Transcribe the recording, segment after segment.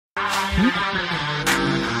Hello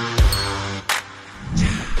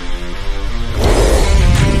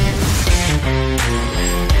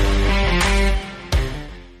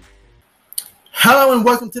and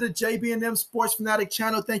welcome to the JB&M Sports Fanatic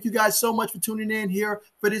channel. Thank you guys so much for tuning in here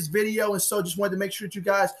for this video. And so just wanted to make sure that you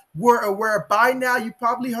guys were aware. By now, you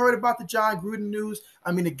probably heard about the Jon Gruden news.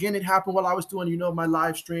 I mean, again, it happened while I was doing, my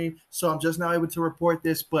live stream. So I'm just now able to report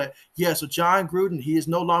this. But yeah, so Jon Gruden, he is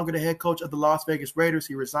no longer the head coach of the Las Vegas Raiders.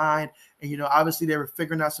 He resigned. And, obviously they were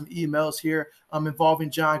figuring out some emails here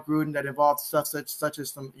involving Jon Gruden that involved stuff such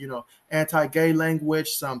as some, anti-gay language,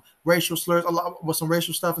 some racial slurs, some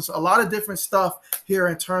racial stuff, and so a lot of different stuff here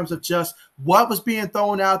in terms of just what was being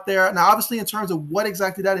thrown out there. Now, obviously, in terms of what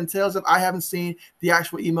exactly that entails, I haven't seen the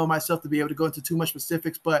actual email myself to be able to go into too much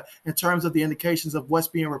specifics, but in terms of the indications of what's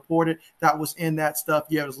being reported, that was in that stuff.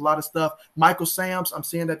 Yeah, there's a lot of stuff. Michael Sams, I'm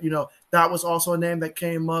seeing that, that was also a name that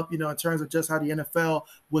came up, in terms of just how the NFL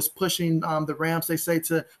was pushing the Rams, they say,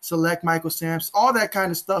 to select Michael Sams, all that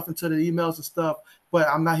kind of stuff into the emails and stuff. But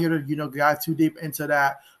I'm not here to, dive too deep into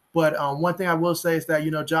that. But one thing I will say is that,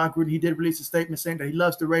 Jon Gruden, he did release a statement saying that he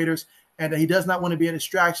loves the Raiders and that he does not want to be a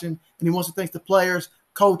distraction. And he wants to thank the players,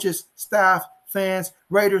 coaches, staff, fans,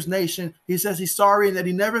 Raiders Nation. He says he's sorry and that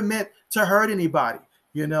he never meant to hurt anybody.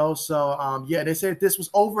 So yeah, they said this was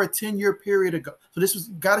over a 10-year period ago. So this was,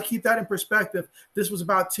 got to keep that in perspective. This was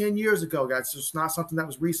about 10 years ago, guys. So it's not something that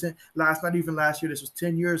was recent, not even last year. This was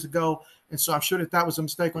 10 years ago. And so I'm sure that was a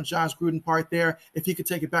mistake on Jon Gruden's part there. If he could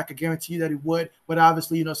take it back, I guarantee you that he would. But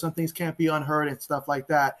obviously, some things can't be unheard and stuff like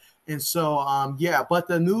that. And so, yeah, but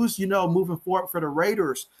the news, moving forward for the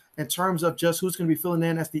Raiders in terms of just who's going to be filling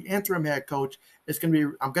in as the interim head coach, it's going to be,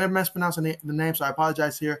 I'm going to mispronounce the name, so I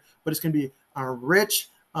apologize here, but it's going to be Rich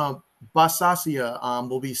Bisaccia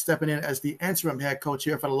will be stepping in as the interim head coach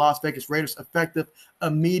here for the Las Vegas Raiders, effective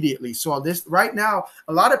immediately. So this right now,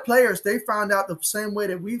 a lot of players, they found out the same way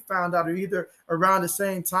that we found out, or either around the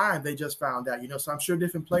same time they just found out. So I'm sure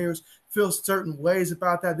different players feel certain ways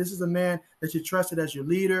about that. This is a man that you trusted as your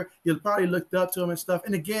leader. You probably looked up to him and stuff.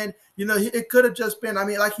 And again, it could have just been, I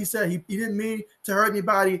mean, like he said, he didn't mean to hurt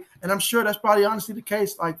anybody. And I'm sure that's probably honestly the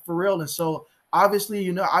case, like for real. And so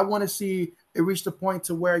obviously, I want to see it reach the point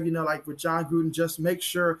to where, like with Jon Gruden, just make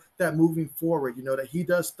sure that moving forward, that he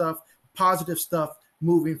does stuff, positive stuff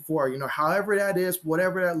moving forward, however that is,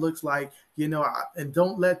 whatever that looks like, and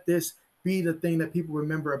don't let this be the thing that people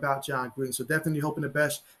remember about Jon Gruden. So definitely hoping the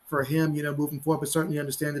best for him, moving forward, but certainly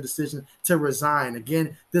understand the decision to resign.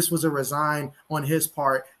 Again, this was a resign on his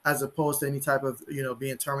part as opposed to any type of,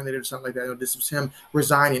 being terminated or something like that. This was him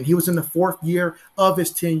resigning. He was in the 4th year of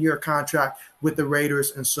his 10-year contract with the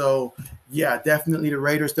Raiders. And so, yeah, definitely the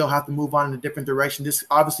Raiders, they'll have to move on in a different direction. This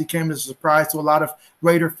obviously came as a surprise to a lot of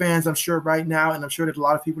Raider fans, I'm sure, right now. And I'm sure that a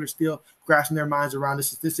lot of people are still grasping their minds around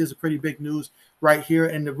this. This is a pretty big news right here.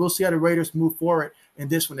 And we'll see how the Raiders move forward in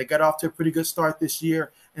this one. They got off to a pretty good start this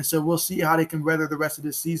year. And so we'll see how they can weather the rest of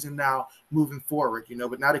this season now moving forward,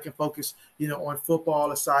 but now they can focus, on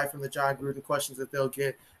football aside from the Jon Gruden questions that they'll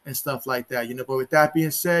get and stuff like that, But with that being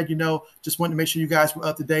said, just wanted to make sure you guys were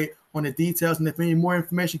up to date on the details. And if any more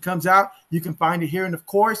information comes out, you can find it here. And of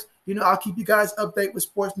course, I'll keep you guys updated with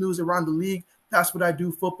sports news around the league. That's what I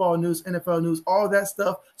do, football news, NFL news, all that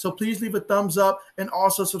stuff. So please leave a thumbs up and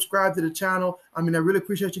also subscribe to the channel. I mean, I really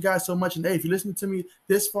appreciate you guys so much. And hey, if you're listening to me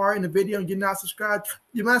this far in the video and you're not subscribed,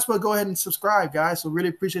 you might as well go ahead and subscribe, guys. So really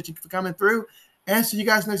appreciate you for coming through, and see you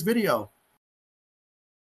guys next video.